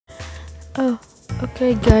Oh,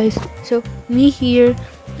 okay, guys. So me here.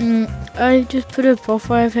 I just put a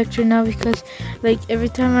profile picture now because, like, every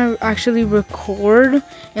time I actually record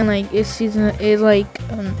and like it sees it like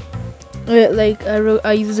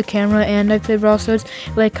I use the camera and I play Brawl Stars,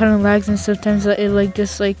 it, like kind of lags and sometimes it like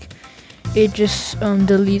just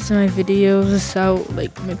deletes my videos without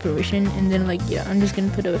like my permission, and then like yeah, I'm just gonna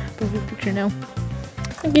put a profile picture now.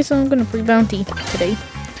 Okay, so I'm gonna play Bounty today.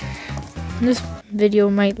 This video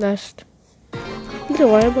might last a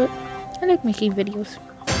little while, but I like making videos.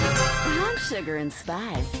 I'm sugar and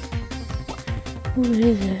spice. What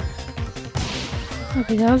is it?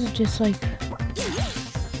 Okay, that was just like.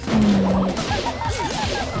 Oh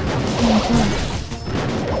my god.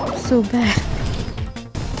 So bad.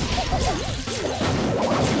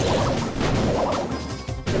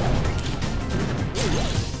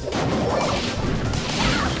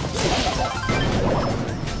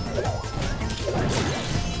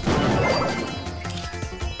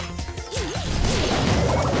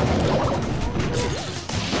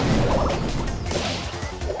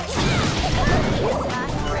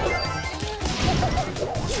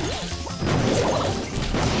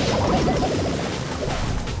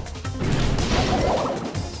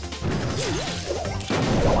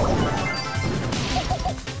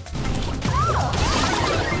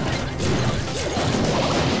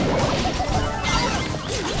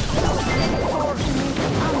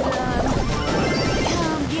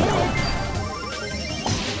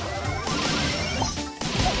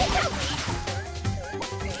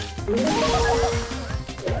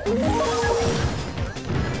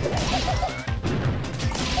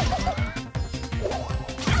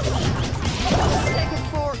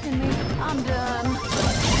 I'm done.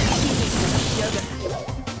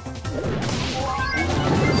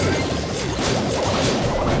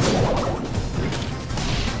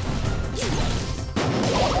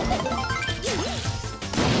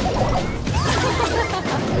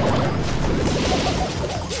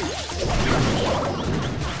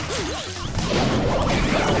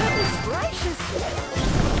 Goodness gracious.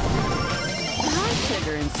 I'm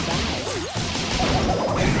sugar and spice.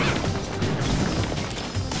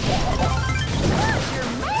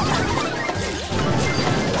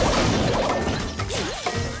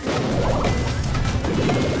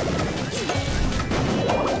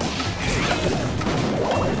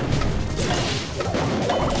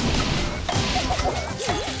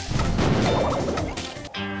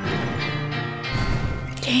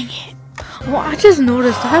 Dang it. Well, I just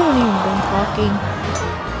noticed I haven't even been talking.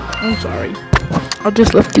 I'm sorry. I'll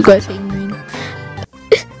just left you guys hanging.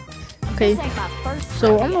 Okay.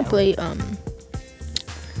 So I'm gonna play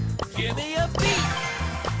Give me a beat.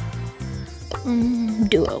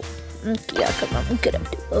 duo. Yeah, come on, I'm good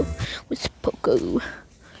at duo with Poco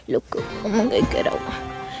Loco. I'm gonna get out.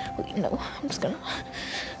 Wait, no, I'm just gonna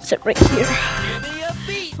sit right here. Give me a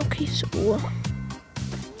beat. Okay, so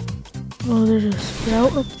oh, there's a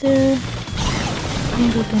sprout up there.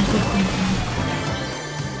 Dang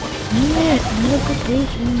it,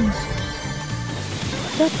 notifications.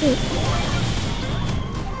 Stop it.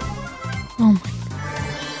 Oh my god.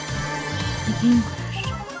 The game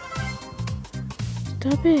crashed.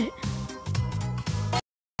 Stop it.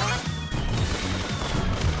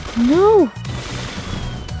 No!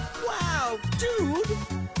 Wow, dude.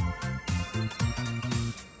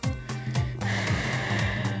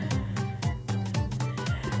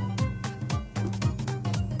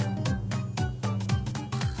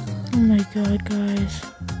 Oh my god, guys.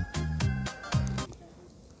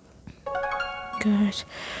 Guys.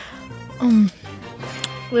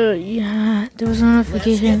 Well, yeah, there was a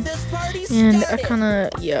notification. Let's get this party And I started. kinda,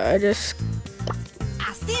 yeah,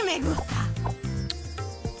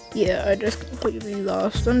 I just completely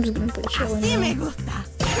lost. I'm just gonna play showing now.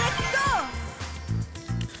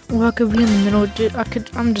 Well, I could be in the middle.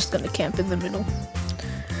 I'm just gonna camp in the middle.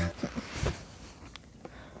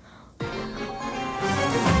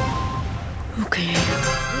 Okay.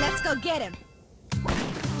 Let's go get him.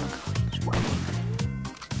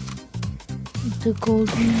 The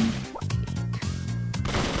golden.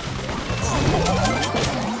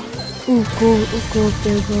 Ooh, gold. Oh, go up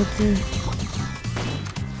there, go up there.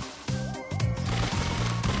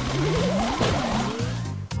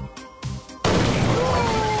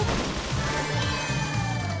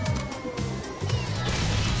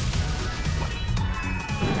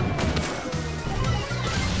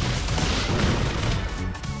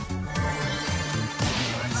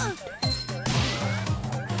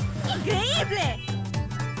 Increíble.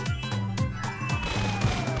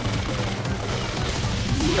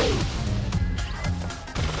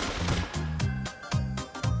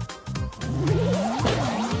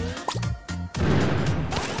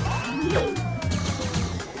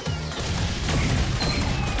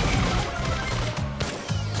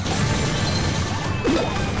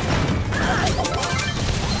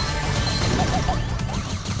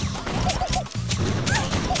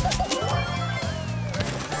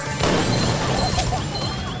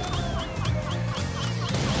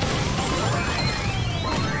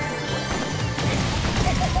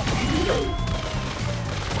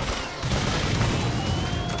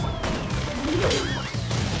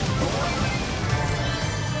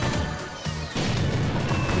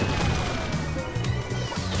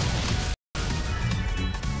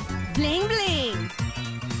 Bling bling.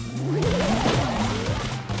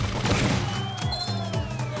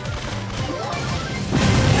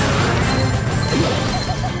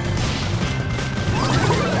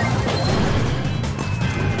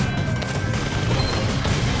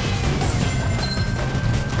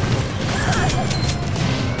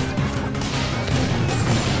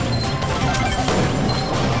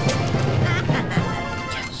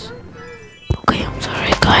 Okay, I'm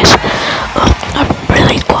sorry guys. I'm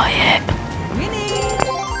really quiet.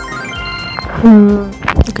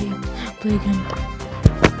 Okay, play again.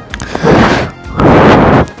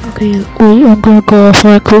 Okay, wait, I'm gonna go off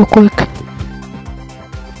mic real quick.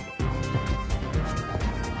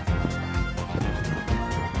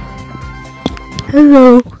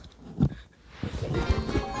 Hello.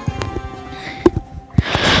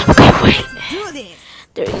 Okay, wait. Do this.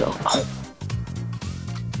 There you go. Oh.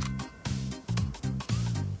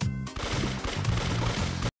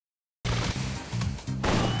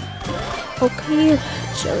 Okay,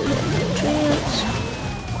 Shelly has a chance.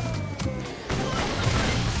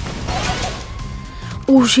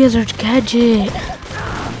 Oh, she has her gadget.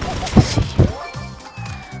 Let's see.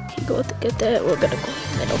 Okay, go to get that. We're gonna go in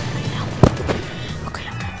the middle right now. Okay,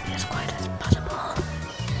 I'm trying to be as quiet as possible.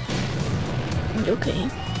 Okay.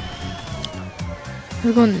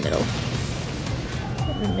 We're going in the middle.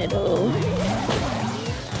 In the middle.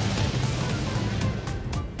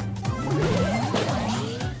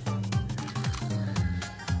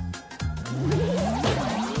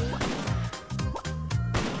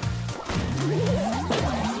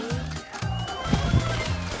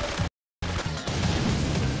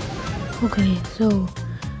 Okay, so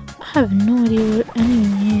I have no idea where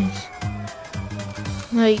anyone is.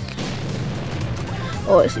 Like,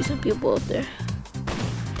 oh, I see some people out there.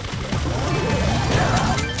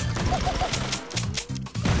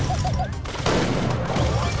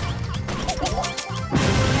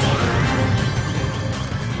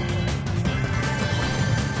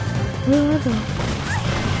 Where are they?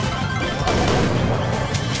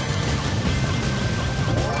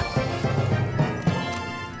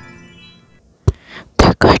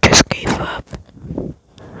 That guy just gave up.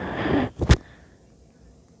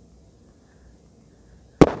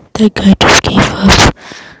 That guy just gave up.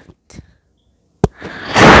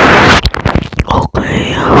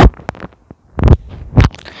 Okay.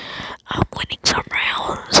 I'm winning some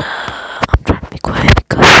rounds. I'm trying to be quiet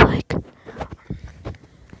because, like,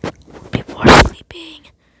 people are sleeping.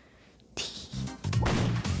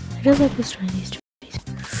 I just like this trying these trees.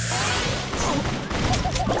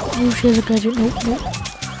 Oh, she has a gadget. Nope, nope.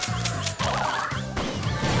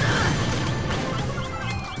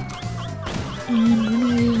 And run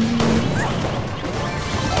away, run away.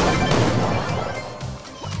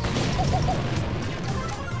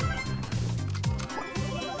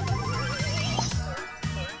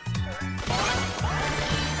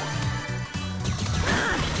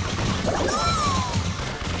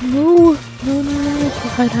 No, no, no, no.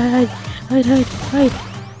 Hide, hide, hide, hide, hide.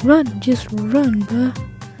 Run, just run, bruh.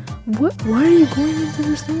 What? Why are you going into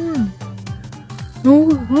the storm? No,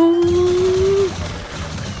 no.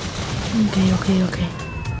 Okay.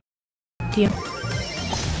 Damn.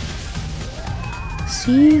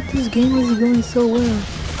 See, this game is going so well.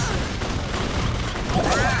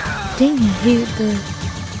 Dang, I hate the...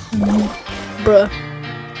 bruh.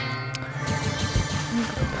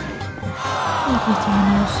 I'll play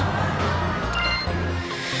someone else.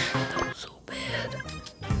 That was so bad.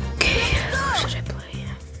 Okay, who should I play?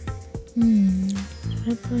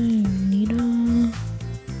 Should I play Nita?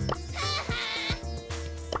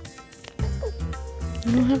 I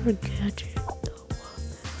don't have her gadget though.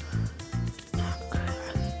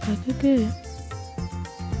 I could get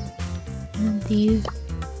these.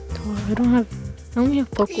 I only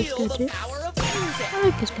have Poco's gadget. I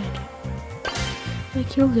like this gadget. It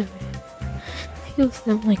kills everything. It kills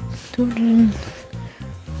them like 200,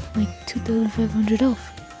 like 2,500 health.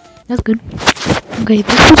 That's good. Okay,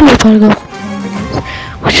 this video will probably go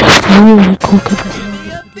which is really cool because I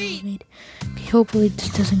made. Hopefully this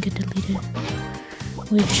doesn't get deleted.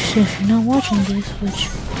 Which, if you're not watching this, which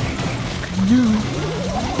I know.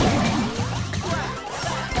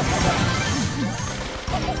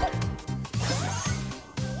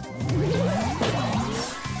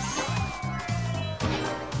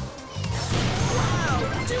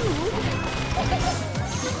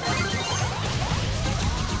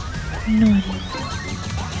 No idea.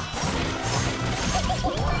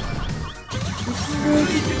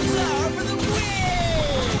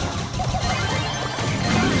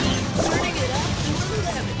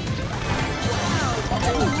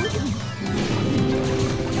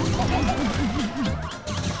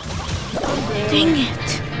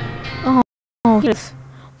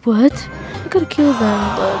 What? I gotta kill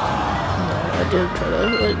them, but no, I didn't try to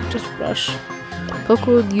like just rush.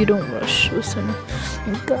 Poco, you don't rush. Listen,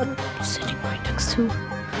 oh God, I'm sitting right next to.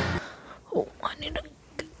 Oh, I need to.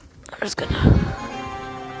 I'm just gonna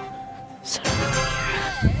set it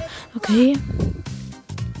right here. Okay.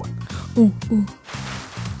 Ooh, ooh.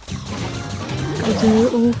 Go there.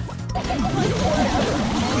 Ooh. Okay.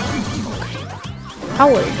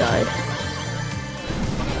 Howard died.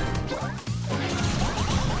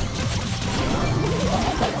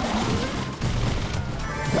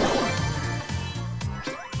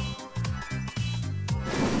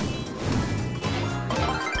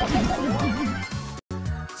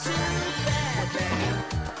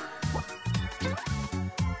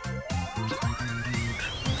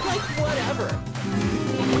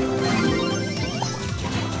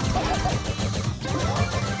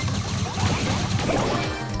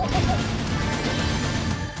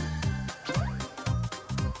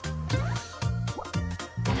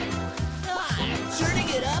 Turning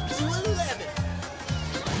it up to 11.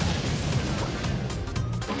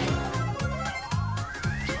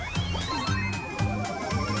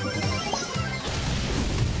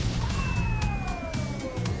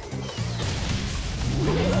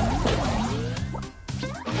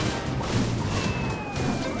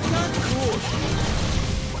 Not cool.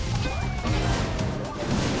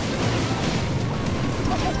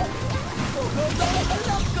 Go, go,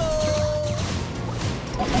 go, go!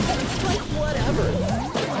 Like whatever.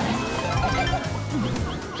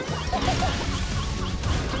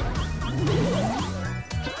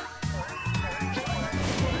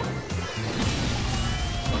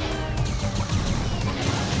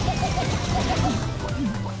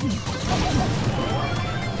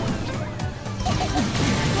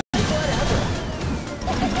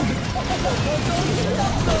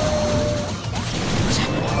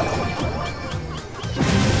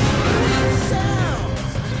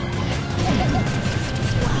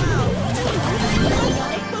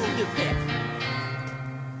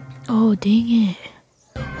 Oh, dang it.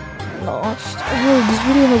 Lost. Oh, this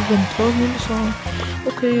video has been 12 minutes long.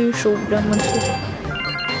 Okay, so that must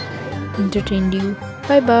have entertained you.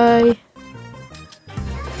 Bye bye.